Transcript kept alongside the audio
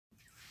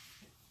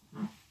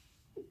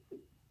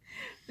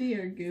We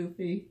are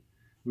goofy.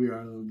 We are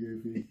a little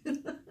goofy.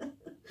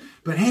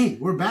 But hey,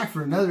 we're back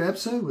for another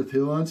episode with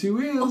Hill on Two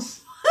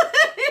Wheels.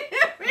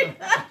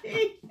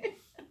 Everybody.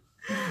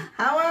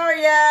 How are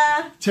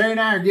ya? Terry and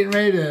I are getting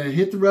ready to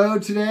hit the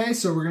road today,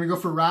 so we're going to go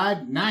for a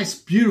ride. Nice,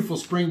 beautiful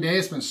spring day.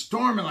 It's been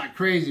storming like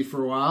crazy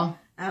for a while.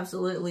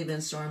 Absolutely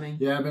been storming.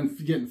 Yeah, I've been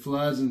getting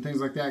floods and things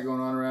like that going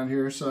on around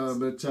here. So,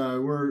 but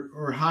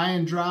we're high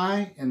and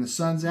dry, and the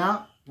sun's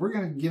out. We're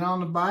going to get on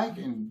the bike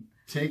and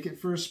take it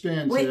for a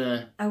spin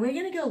today. Are we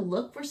going to go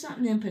look for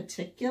something in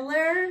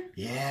particular?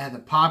 Yeah, the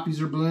poppies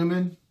are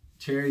blooming.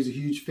 Terry's a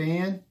huge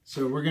fan,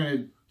 so we're going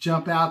to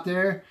jump out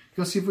there,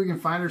 go see if we can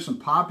find her some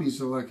poppies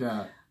to look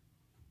at.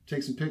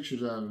 Take some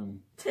pictures of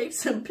them. Take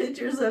some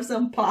pictures of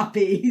some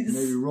poppies.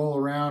 Maybe roll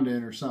around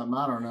in or something.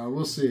 I don't know.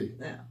 We'll see.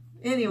 Yeah.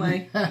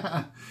 Anyway.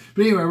 But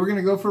anyway, we're going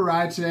to go for a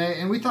ride today,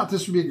 and we thought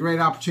this would be a great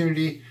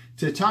opportunity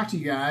to talk to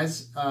you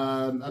guys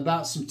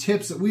about some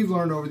tips that we've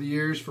learned over the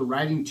years for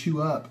riding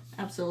two up.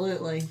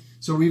 Absolutely.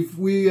 So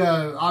we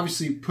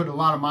obviously put a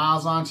lot of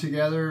miles on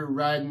together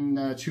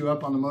riding two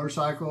up on the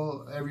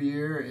motorcycle every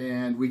year,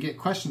 and we get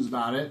questions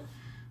about it.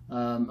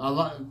 A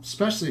lot,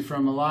 especially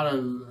from a lot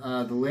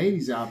of the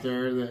ladies out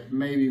there that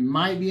maybe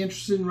might be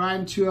interested in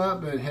riding two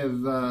up, but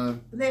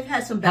they've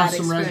had some bad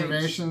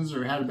reservations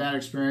or had a bad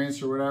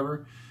experience or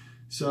whatever.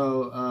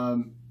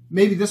 So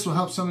maybe this will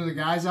help some of the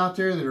guys out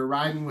there that are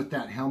riding with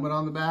that helmet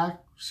on the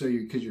back. So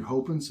because you're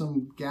hoping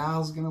some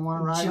gal's gonna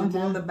want to ride jump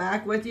on the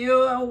back with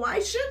you.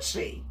 Why should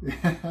she?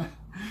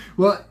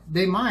 Well,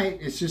 they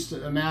might. It's just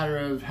a matter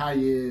of how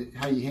you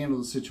handle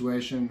the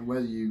situation,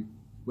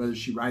 whether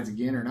she rides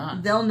again or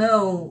not. They'll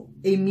know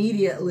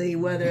immediately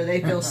whether they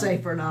feel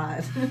safe or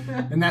not.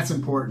 And that's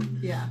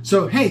important. Yeah.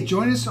 So, hey,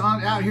 join us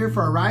out here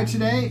for our ride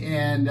today,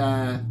 and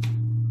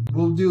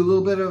we'll do a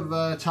little bit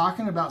of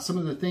talking about some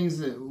of the things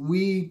that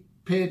we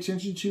pay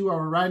attention to while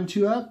we're riding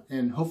two up,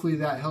 and hopefully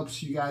that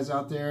helps you guys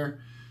out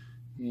there.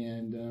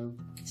 And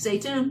stay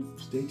tuned.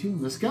 Stay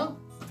tuned. Let's go.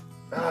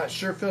 It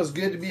sure feels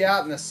good to be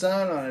out in the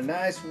sun on a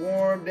nice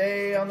warm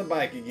day on the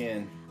bike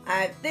again.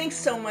 Thanks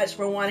so much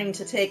for wanting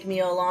to take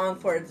me along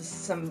for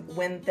some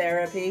wind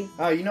therapy.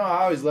 Oh, you know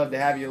I always love to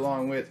have you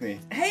along with me.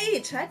 Hey,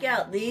 check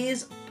out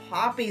these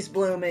poppies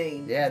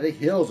blooming. Yeah, the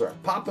hills are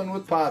popping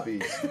with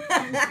poppies.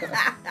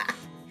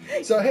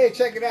 So, hey,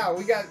 check it out.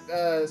 We got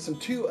some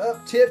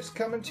two-up tips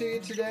coming to you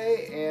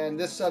today, and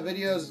this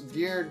video is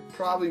geared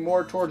probably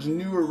more towards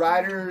newer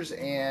riders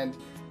and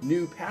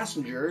new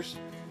passengers,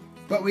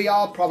 but we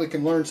all probably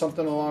can learn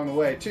something along the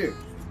way, too.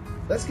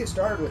 Let's get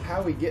started with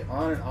how we get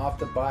on and off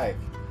the bike.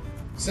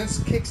 Since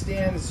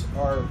kickstands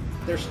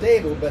they're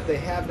stable, but they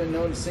have been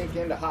known to sink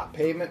into hot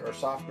pavement or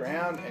soft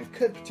ground and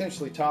could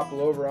potentially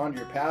topple over onto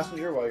your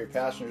passenger while your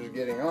passenger is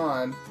getting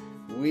on,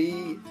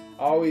 we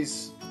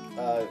always,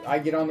 I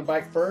get on the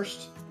bike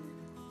first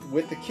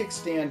with the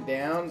kickstand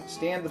down,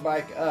 stand the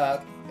bike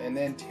up, and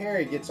then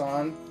Terry gets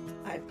on.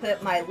 I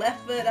put my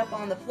left foot up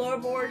on the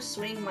floorboard,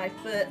 swing my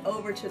foot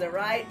over to the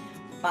right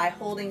by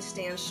holding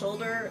Stan's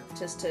shoulder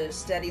just to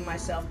steady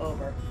myself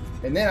over.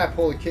 And then I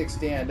pull the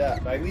kickstand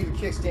up. I leave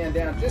the kickstand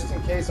down just in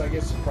case I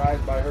get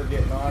surprised by her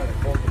getting on and it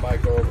pulls the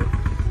bike over.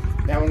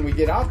 Now when we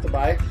get off the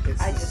bike,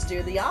 I just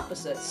do the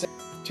opposite.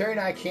 Terry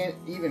and I can't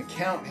even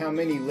count how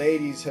many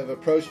ladies have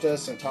approached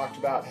us and talked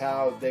about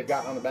how they've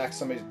gotten on the back of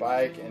somebody's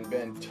bike and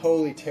been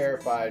totally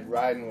terrified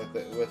riding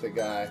with a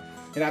guy.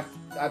 And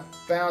I've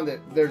found that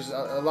there's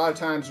a lot of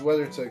times,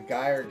 whether it's a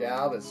guy or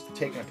gal that's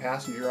taking a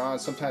passenger on,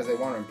 sometimes they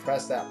want to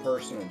impress that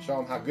person and show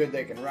them how good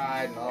they can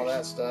ride and all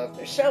that stuff.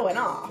 They're showing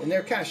off. And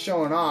they're kind of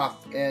showing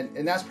off,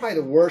 and that's probably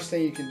the worst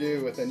thing you can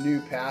do with a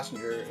new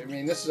passenger. I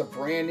mean, this is a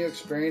brand new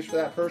experience for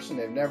that person.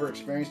 They've never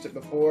experienced it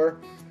before.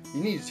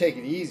 You need to take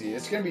it easy.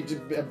 It's going to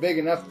be a big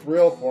enough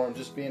thrill for them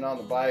just being on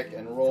the bike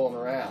and rolling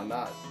around.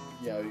 Not,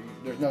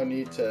 there's no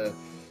need to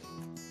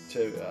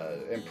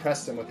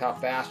impress them with how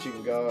fast you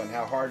can go and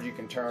how hard you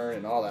can turn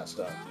and all that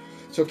stuff.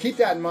 So keep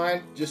that in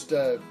mind. Just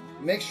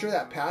make sure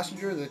that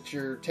passenger that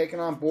you're taking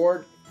on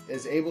board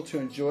is able to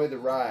enjoy the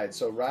ride.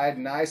 So ride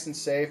nice and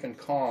safe and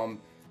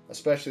calm,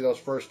 especially those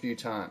first few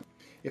times.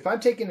 If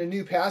I'm taking a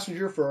new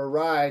passenger for a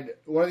ride,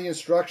 one of the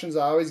instructions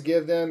I always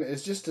give them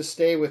is just to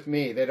stay with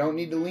me. They don't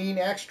need to lean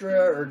extra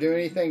or do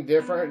anything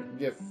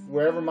different. If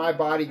wherever my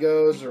body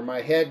goes or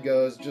my head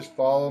goes, just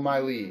follow my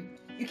lead.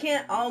 You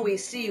can't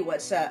always see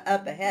what's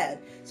up ahead,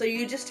 so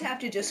you just have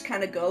to just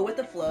kind of go with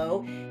the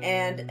flow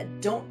and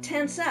don't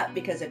tense up,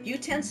 because if you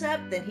tense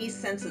up, then he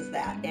senses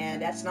that,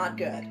 and that's not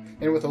good.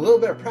 And with a little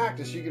bit of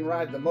practice, you can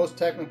ride the most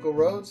technical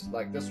roads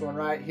like this one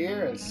right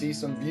here and see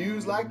some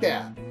views like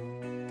that.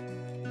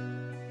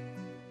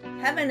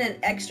 Having an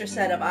extra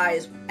set of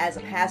eyes as a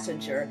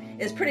passenger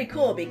is pretty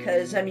cool,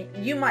 because, I mean,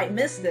 you might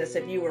miss this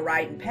if you were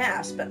riding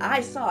past, but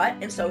I saw it,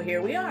 and so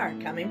here we are,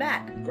 coming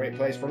back. Great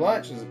place for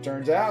lunch, as it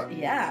turns out.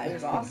 Yeah, it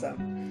was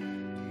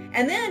awesome.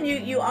 And then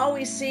you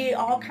always see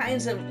all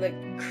kinds of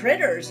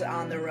critters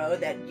on the road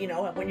that,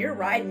 when you're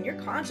riding,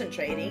 you're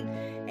concentrating,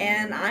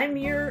 and I'm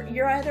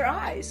your other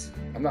eyes.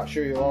 I'm not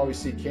sure you'll always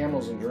see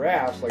camels and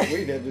giraffes like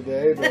we did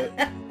today,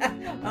 but...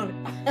 Oh,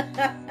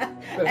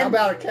 But how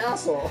about a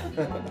castle?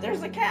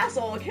 There's a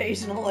castle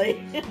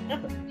occasionally.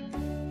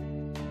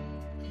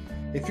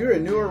 If you're a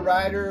newer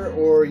rider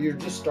or you're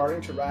just starting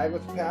to ride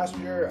with a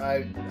passenger,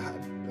 I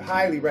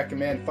highly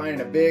recommend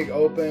finding a big,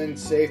 open,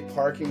 safe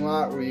parking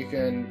lot where you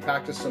can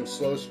practice some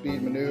slow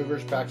speed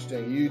maneuvers, practice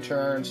doing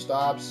U-turns,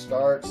 stops,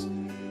 starts,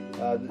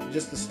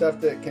 just the stuff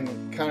that can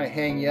kind of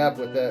hang you up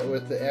with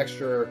the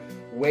extra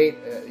weight,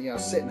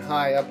 sitting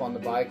high up on the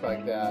bike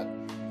like that.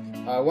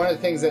 One of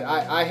the things that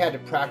I had to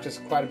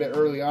practice quite a bit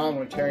early on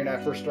when Terri and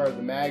I first started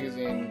the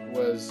magazine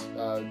was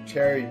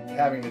Terri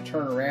having to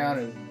turn around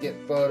and get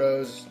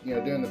photos,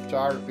 doing the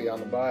photography on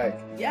the bike.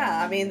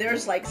 Yeah, I mean,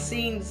 there's like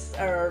scenes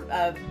or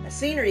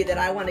scenery that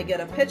I want to get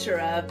a picture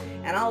of,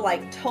 and I'll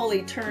like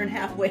totally turn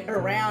halfway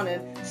around,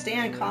 and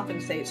Stan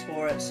compensates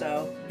for it.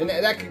 So. And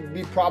that could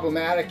be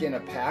problematic in a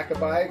pack of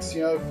bikes,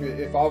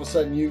 if all of a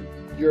sudden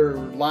your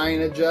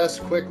line adjusts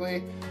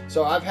quickly.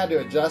 So I've had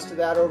to adjust to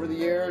that over the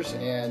years,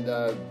 and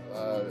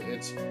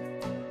it's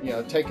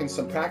taken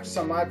some practice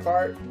on my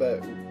part,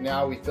 but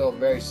now we feel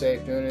very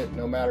safe doing it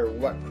no matter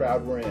what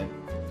crowd we're in.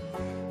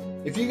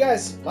 If you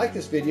guys like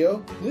this video,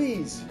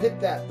 please hit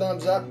that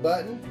thumbs up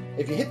button.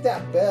 If you hit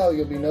that bell,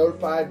 you'll be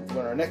notified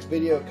when our next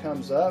video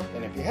comes up,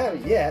 and if you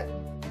haven't yet,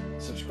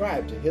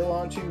 subscribe to Hill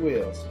on Two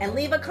Wheels. And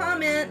leave a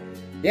comment.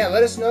 Yeah,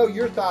 let us know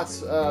your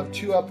thoughts of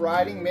two-up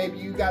riding. Maybe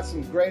you got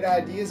some great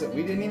ideas that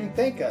we didn't even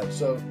think of,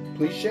 so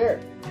please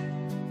share.